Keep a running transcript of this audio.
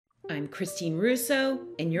I'm Christine Russo,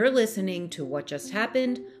 and you're listening to What Just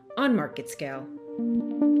Happened on Market Scale.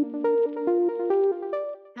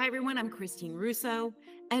 Hi, everyone. I'm Christine Russo,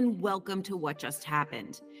 and welcome to What Just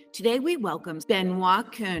Happened. Today, we welcome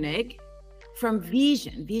Benoît Koenig from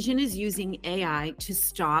Veesion. Veesion is using AI to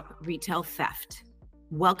stop retail theft.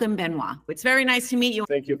 Welcome, Benoît. It's very nice to meet you.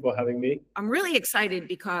 Thank you for having me. I'm really excited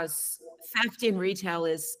because theft in retail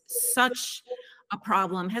is such a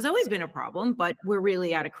problem, has always been a problem, but we're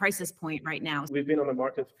really at a crisis point right now. We've been on the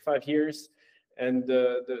market for 5 years, and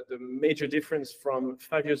the major difference from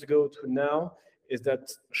 5 years ago to now is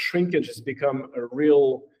that shrinkage has become a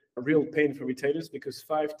real pain for retailers, because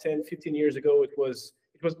 5, 10, 15 years ago, it was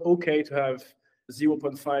okay to have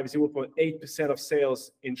 0.5, 0.8% of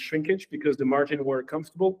sales in shrinkage because the margin were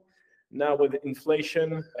comfortable. Now with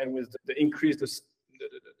inflation and with the increase,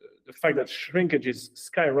 the fact that shrinkage is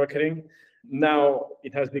skyrocketing, now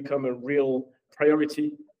it has become a real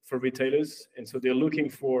priority for retailers. And so they're looking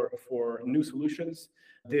for new solutions.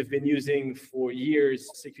 They've been using for years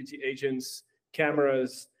security agents,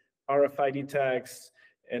 cameras, RFID tags,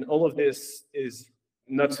 and all of this is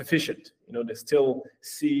not sufficient. They still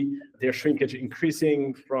see their shrinkage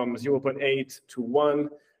increasing from 0.8 to 1,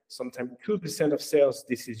 sometimes 2% of sales.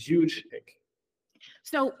 This is huge.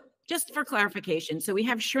 So just for clarification, so we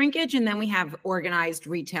have shrinkage and then we have organized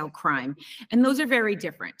retail crime, and those are very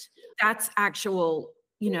different. That's actual,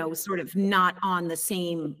 sort of not on the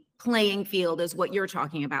same playing field as what you're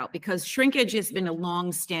talking about, because shrinkage has been a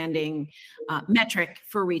long-standing metric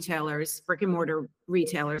for retailers, brick and mortar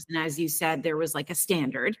retailers. And as you said, there was like a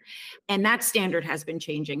standard, and that standard has been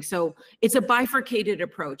changing. So it's a bifurcated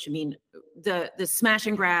approach. I mean, the smash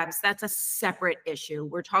and grabs, that's a separate issue.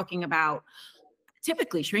 We're talking about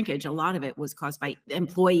typically shrinkage. A lot of it was caused by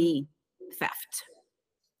employee theft.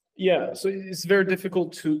 Yeah, so it's very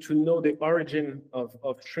difficult to know the origin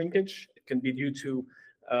of shrinkage. It can be due to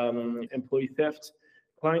employee theft,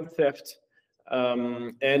 client theft,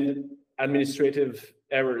 and administrative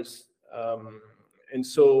errors. And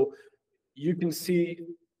so you can see,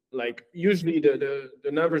 like, usually the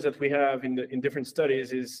numbers that we have in different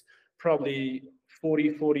studies is probably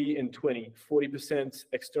 40, and 20. 40%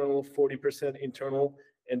 external, 40% internal,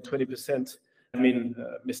 and 20%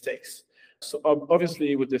 mistakes. So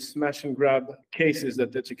obviously with the smash and grab cases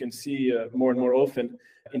that you can see more and more often,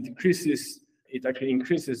 it actually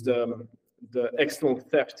increases the external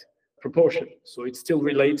theft proportion. So it's still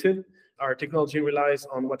related. Our technology relies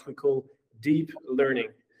on what we call deep learning.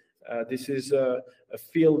 This is a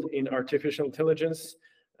field in artificial intelligence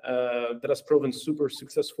that has proven super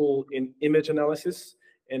successful in image analysis.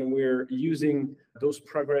 And we're using those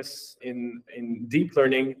progress in deep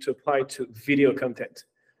learning to apply to video content.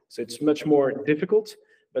 So it's much more difficult,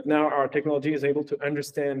 but now our technology is able to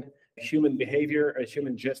understand human behavior, a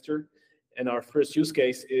human gesture. And our first use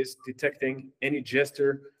case is detecting any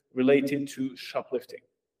gesture related to shoplifting.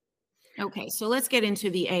 Okay, so let's get into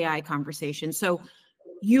the AI conversation. So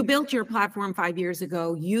you built your platform 5 years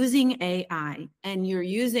ago using AI, and you're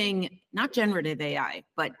using not generative AI,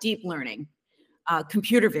 but deep learning,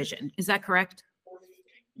 computer vision. Is that correct?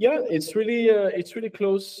 Yeah, it's really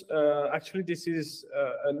close. Actually, this is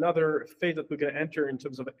another phase that we're going to enter in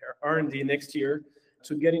terms of R&D next year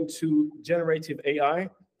to get into generative AI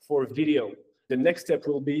for video. The next step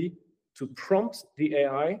will be to prompt the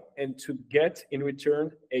AI and to get in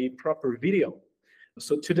return a proper video.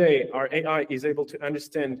 So today, our AI is able to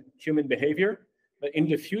understand human behavior, but in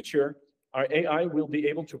the future, our AI will be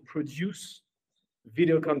able to produce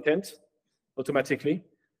video content automatically,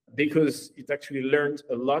 because it actually learned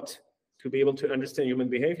a lot to be able to understand human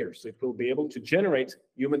behavior. So it will be able to generate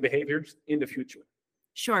human behaviors in the future.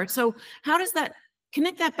 Sure. So how does that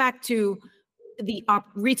connect that back to the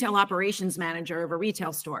retail operations manager of a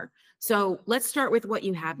retail store? So let's start with what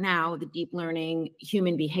you have now, the deep learning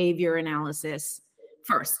human behavior analysis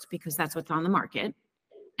first, because that's what's on the market.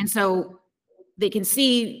 And so they can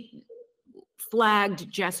see flagged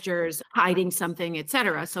gestures, hiding something, et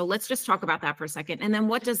cetera. So let's just talk about that for a second. And then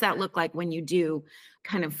what does that look like when you do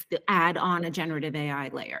kind of add on a generative AI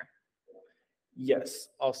layer? Yes,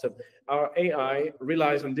 awesome. Our AI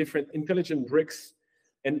relies on different intelligent bricks,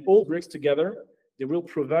 and all bricks together, they will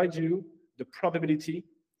provide you the probability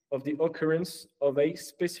of the occurrence of a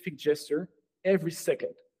specific gesture every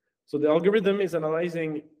second. So the algorithm is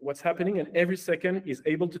analyzing what's happening, and every second is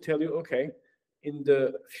able to tell you, okay, in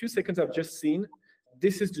the few seconds I've just seen,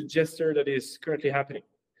 this is the gesture that is currently happening.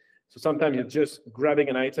 So sometimes you're just grabbing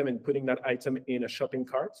an item and putting that item in a shopping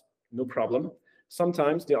cart, no problem.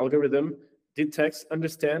 Sometimes the algorithm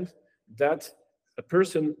understands that a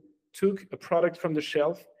person took a product from the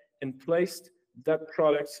shelf and placed that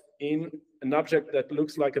product in an object that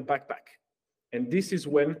looks like a backpack. And this is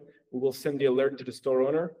when we will send the alert to the store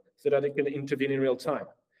owner so that it can intervene in real time.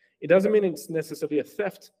 It doesn't mean it's necessarily a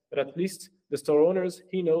theft, but at least the store owners,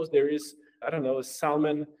 he knows there is, I don't know, a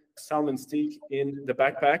salmon steak in the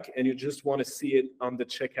backpack, and you just want to see it on the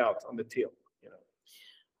checkout, on the till, you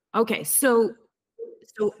know. Okay, so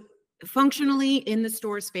functionally in the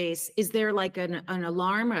store space, is there like an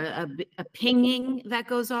alarm, a pinging that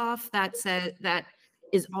goes off that says that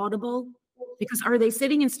is audible? Because are they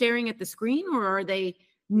sitting and staring at the screen, or are they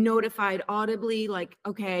notified audibly, like,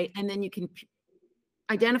 okay, and then you can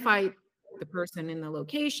identify the person in the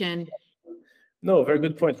location? No, very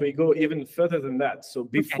good point. We go even further than that. So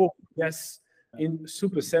before, yes, in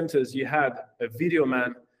super centers, you had a video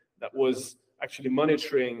man that was actually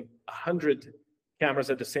monitoring 100 cameras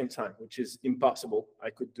at the same time, which is impossible.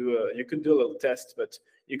 You could do a little test, but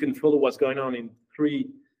you can follow what's going on in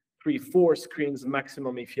four screens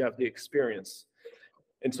maximum if you have the experience.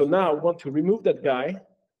 And so now I want to remove that guy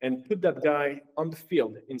and put that guy on the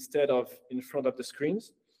field instead of in front of the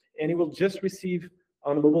screens. And he will just receive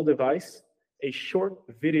on a mobile device a short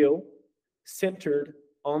video centered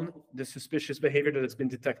on the suspicious behavior that has been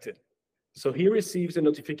detected. So he receives a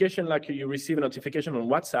notification like you receive a notification on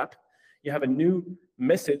WhatsApp. You have a new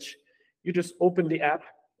message. You just open the app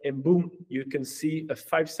and boom, you can see a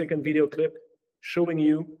 5-second video clip showing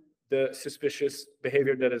you the suspicious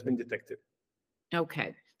behavior that has been detected.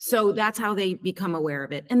 Okay, so that's how they become aware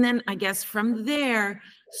of it. And then I guess from there,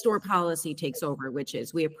 store policy takes over, which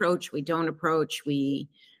is we approach, we don't approach,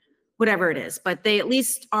 whatever it is, but they at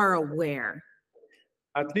least are aware.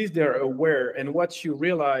 At least they're aware. And what you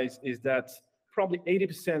realize is that probably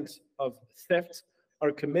 80% of thefts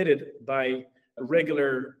are committed by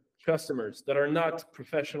regular customers that are not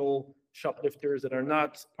professional shoplifters, that are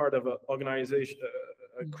not part of an organization,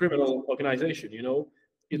 a criminal organization, you know.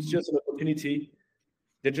 It's just an opportunity.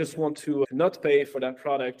 They just want to not pay for that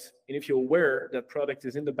product. And if you're aware that product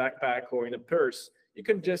is in the backpack or in a purse, you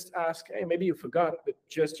can just ask, hey, maybe you forgot, but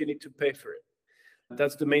just you need to pay for it.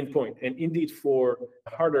 That's the main point. And indeed, for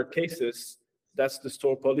harder cases, that's the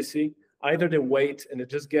store policy. Either they wait and they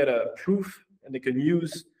just get a proof and they can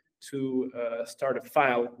use to start a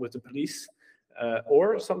file with the police,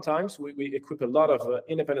 or sometimes we equip a lot of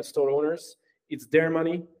independent store owners. It's their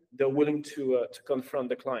money. They're willing to confront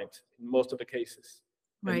the client in most of the cases.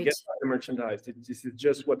 Right. And get back the merchandise. This is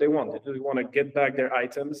just what they want. They really want to get back their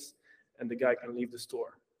items, and the guy can leave the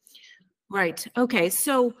store. Right. Okay.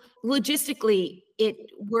 So logistically,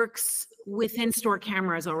 it works within store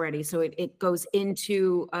cameras already. So it goes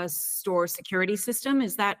into a store security system.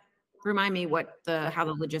 Is that, remind me how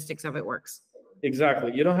the logistics of it works?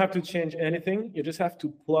 Exactly. You don't have to change anything. You just have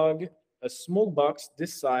to plug a small box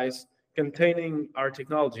this size containing our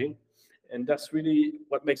technology. And that's really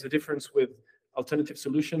what makes the difference with alternative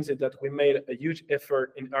solutions, is that we made a huge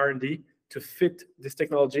effort in R&D to fit this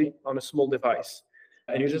technology on a small device.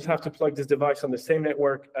 And you just have to plug this device on the same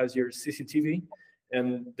network as your CCTV,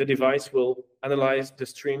 and the device will analyze the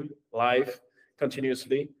stream live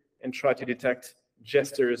continuously and try to detect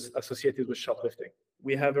gestures associated with shoplifting.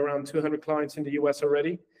 We have around 200 clients in the US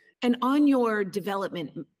already. And on your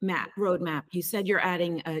development roadmap, you said you're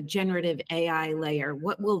adding a generative AI layer.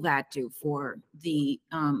 What will that do for the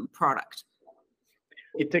product?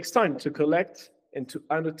 It takes time to collect and to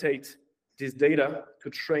annotate this data to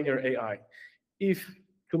train your AI. If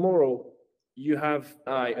tomorrow you have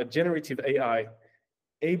a generative AI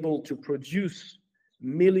able to produce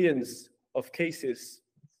millions of cases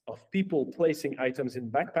of people placing items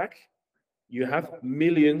in backpack, you have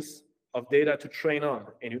millions of data to train on,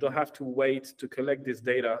 and you don't have to wait to collect this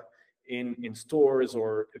data in stores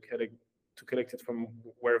or to collect it from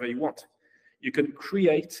wherever you want. You can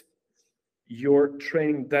create your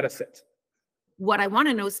training data set. What I want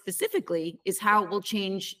to know specifically is how it will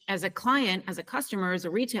change as a client, as a customer, as a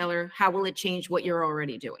retailer. How will it change what you're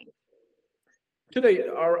already doing? Today,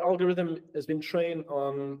 our algorithm has been trained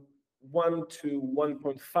on 1 to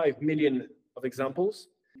 1.5 million of examples.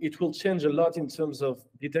 It will change a lot in terms of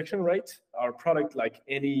detection rate. Our product, like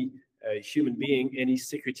any human being, any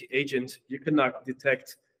security agent, you cannot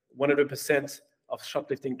detect 100% of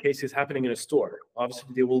shoplifting cases happening in a store. Obviously,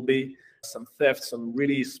 there will be some theft, some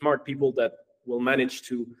really smart people that will manage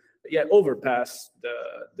to overpass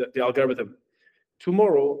the algorithm.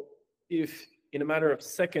 Tomorrow, if in a matter of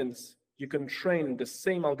seconds, you can train the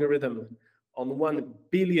same algorithm on 1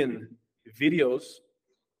 billion videos,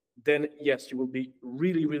 then yes, you will be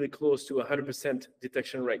really, really close to 100%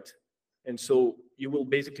 detection rate. And so you will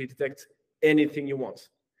basically detect anything you want.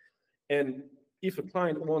 And if a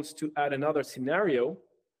client wants to add another scenario,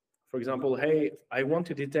 For example, hey, I want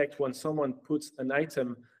to detect when someone puts an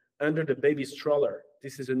item under the baby stroller.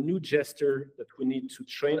 This is a new gesture that we need to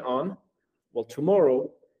train on. Well, tomorrow,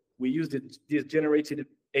 we use this generated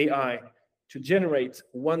AI to generate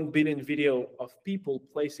 1 billion video of people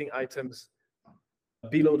placing items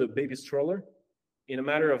below the baby stroller. In a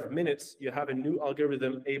matter of minutes, you have a new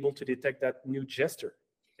algorithm able to detect that new gesture.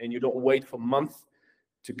 And you don't wait for months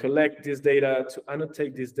to collect this data, to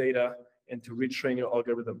annotate this data, and to retrain your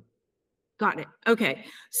algorithm. Got it. Okay.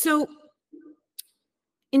 So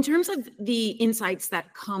in terms of the insights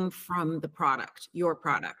that come from the product, your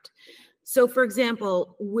product, so for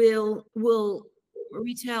example, will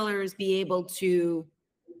retailers be able to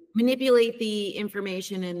manipulate the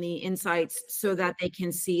information and the insights so that they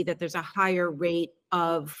can see that there's a higher rate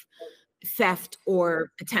of theft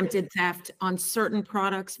or attempted theft on certain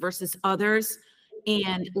products versus others?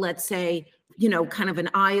 And let's say, kind of an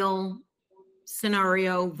aisle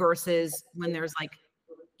scenario versus when there's like,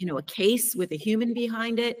 a case with a human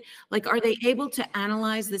behind it. Like, are they able to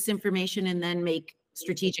analyze this information and then make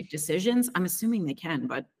strategic decisions? I'm assuming they can,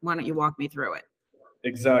 but why don't you walk me through it?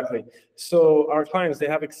 Exactly. So our clients, they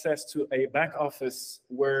have access to a back office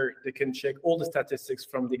where they can check all the statistics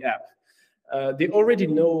from the app. They already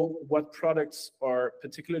know what products are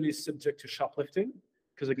particularly subject to shoplifting,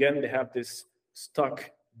 because again, they have this stock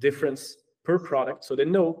difference per product. So they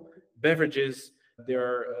know beverages,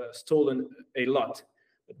 they're stolen a lot.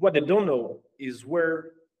 But what they don't know is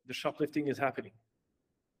where the shoplifting is happening.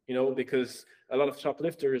 Because a lot of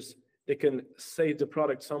shoplifters, they can save the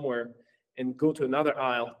product somewhere and go to another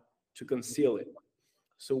aisle to conceal it.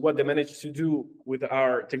 So what they managed to do with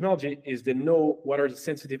our technology is they know what are the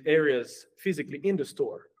sensitive areas physically in the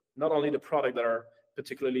store, not only the product that are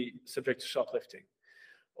particularly subject to shoplifting.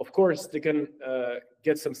 Of course, they can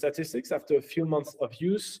get some statistics after a few months of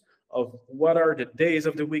use of what are the days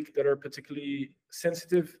of the week that are particularly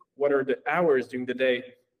sensitive, what are the hours during the day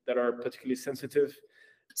that are particularly sensitive.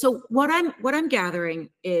 So what I'm gathering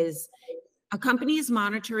is a company is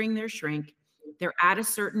monitoring their shrink, they're at a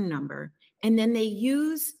certain number, and then they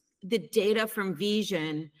use the data from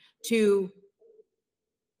Veesion to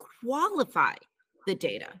qualify the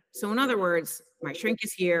data. So in other words, my shrink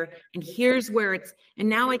is here, and here's where and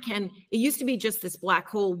now it used to be just this black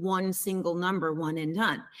hole, one single number, one and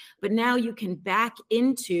done. But now you can back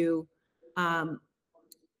into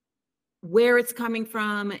where it's coming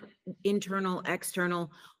from, internal,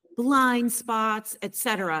 external, blind spots,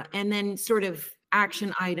 etc., and then sort of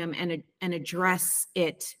action item and address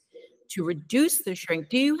it to reduce the shrink.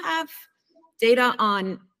 Do you have data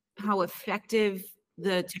on how effective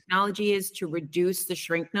the technology is to reduce the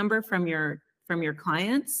shrink number from your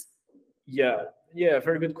clients? Yeah,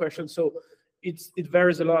 very good question. So it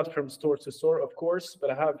varies a lot from store to store, of course, but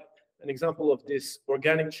I have an example of this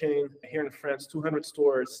organic chain here in France, 200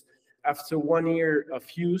 stores. After 1 year of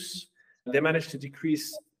use, they managed to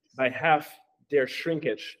decrease by half their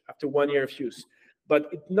shrinkage after 1 year of use. But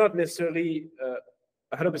it's not necessarily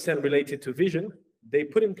 100% related to Veesion. They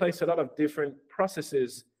put in place a lot of different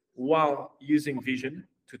processes while using Veesion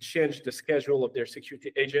to change the schedule of their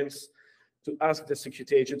security agents, to ask the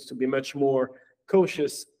security agents to be much more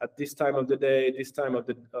cautious at this time of the day, this time of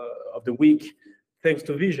the week, thanks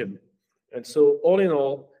to Veesion. And so all in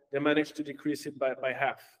all, they managed to decrease it by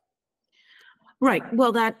half. Right.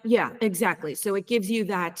 Well, yeah, exactly. So it gives you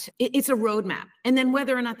that, it's a roadmap. And then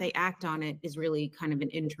whether or not they act on it is really kind of an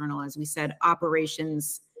internal, as we said,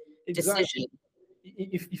 operations decision.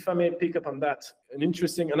 If I may pick up on that,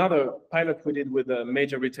 another pilot we did with a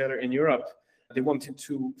major retailer in Europe, they wanted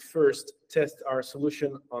to first test our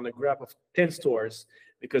solution on a graph of 10 stores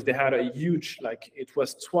because they had a huge, it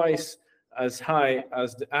was twice as high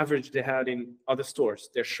as the average they had in other stores,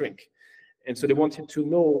 their shrink. And so they wanted to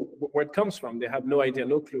know where it comes from. They had no idea,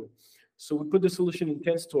 no clue. So we put the solution in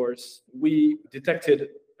 10 stores. We detected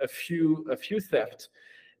a few theft,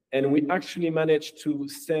 and we actually managed to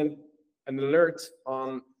send an alert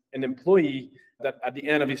on an employee that at the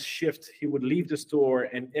end of his shift, he would leave the store,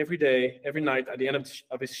 and every night at the end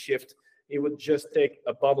of his shift, he would just take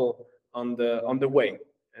a bottle on the way.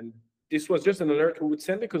 And this was just an alert we would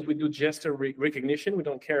send because we do gesture recognition. We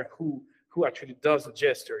don't care who actually does the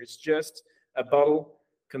gesture. It's just a bottle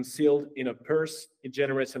concealed in a purse. It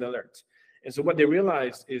generates an alert. And so what they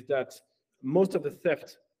realized is that most of the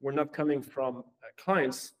theft were not coming from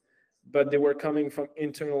clients, but they were coming from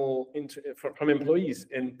from employees.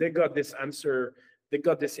 And they got this answer, they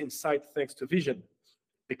got this insight thanks to Veesion,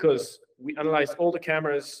 because we analyzed all the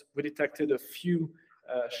cameras, we detected a few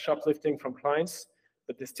shoplifting from clients,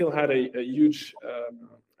 but they still had a huge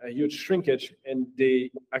shrinkage, and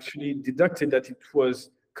they actually deducted that it was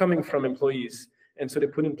coming from employees. And so they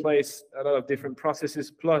put in place a lot of different processes,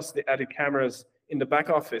 plus they added cameras in the back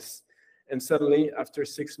office. And suddenly, after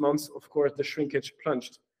 6 months, of course, the shrinkage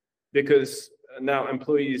plunged, because now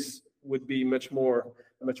employees would be much more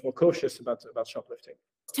cautious about shoplifting.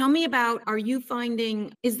 Tell me about, are you finding,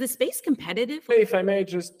 is the space competitive? If I may,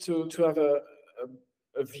 just to have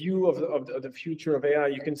a view of the future of AI,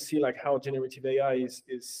 you can see like how generative AI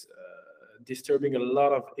is disturbing a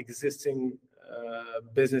lot of existing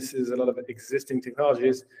businesses, a lot of existing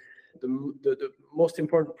technologies. The most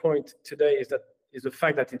important point today is the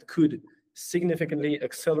fact that it could significantly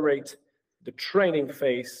accelerate the training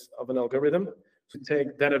phase of an algorithm. To take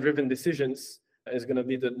data-driven decisions is going to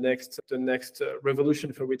be the next revolution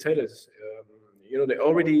for retailers. They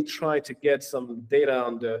already try to get some data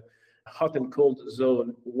on the hot and cold zone,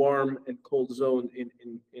 warm and cold zone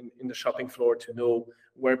in the shopping floor, to know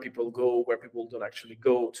where people go, where people don't actually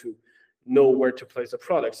go, to know where to place the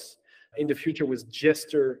products. In the future, with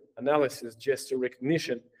gesture analysis, gesture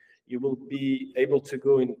recognition, you will be able to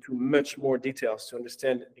go into much more details to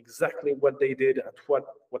understand exactly what they did, at what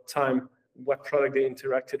time, what product they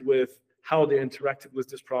interacted with, how they interacted with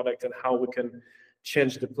this product, and how we can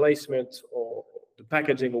change the placement or the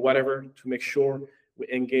packaging or whatever to make sure we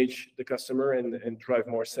engage the customer and drive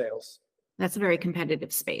more sales. That's a very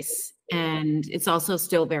competitive space. And it's also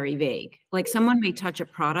still very vague. Like, someone may touch a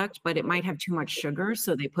product, but it might have too much sugar,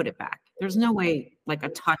 so they put it back. There's no way like a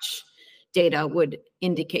touch data would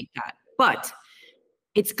indicate that. But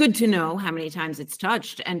it's good to know how many times it's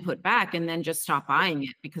touched and put back, and then just stop buying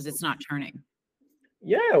it because it's not turning.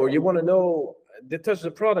 Yeah, or you want to know, they touched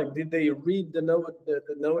the product. Did they read the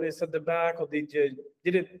notice at the back, or did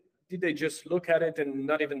they just look at it and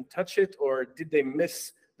not even touch it, or did they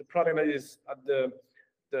miss the product that is at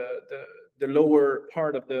the lower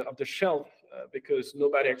part of the shelf because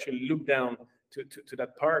nobody actually looked down to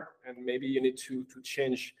that part, and maybe you need to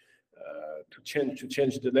change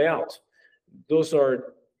the layout. Those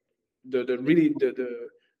are the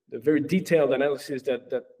very detailed analysis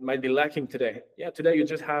that might be lacking today. Yeah, today you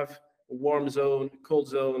just have a warm zone, cold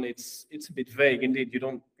zone. It's a bit vague indeed. You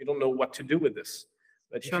don't know what to do with this.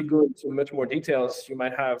 But if you go into much more details, you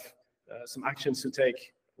might have some actions to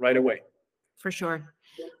take right away. For sure.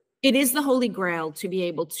 It is the holy grail to be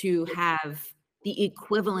able to have the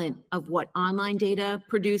equivalent of what online data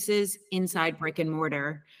produces inside brick and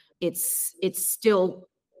mortar. It's still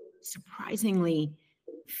surprisingly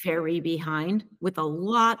very behind, with a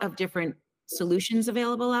lot of different solutions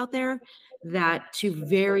available out there that, to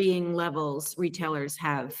varying levels, retailers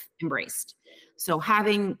have embraced. So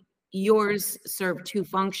having yours serve two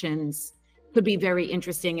functions could be very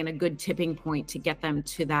interesting and a good tipping point to get them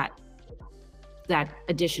to that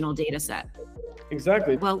additional data set.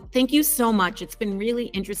 Exactly. Well, thank you so much. It's been really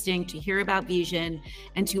interesting to hear about Veesion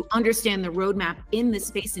and to understand the roadmap in this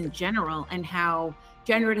space in general, and how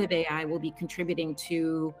generative AI will be contributing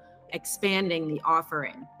to expanding the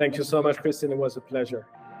offering. Thank you so much, Christine. It was a pleasure.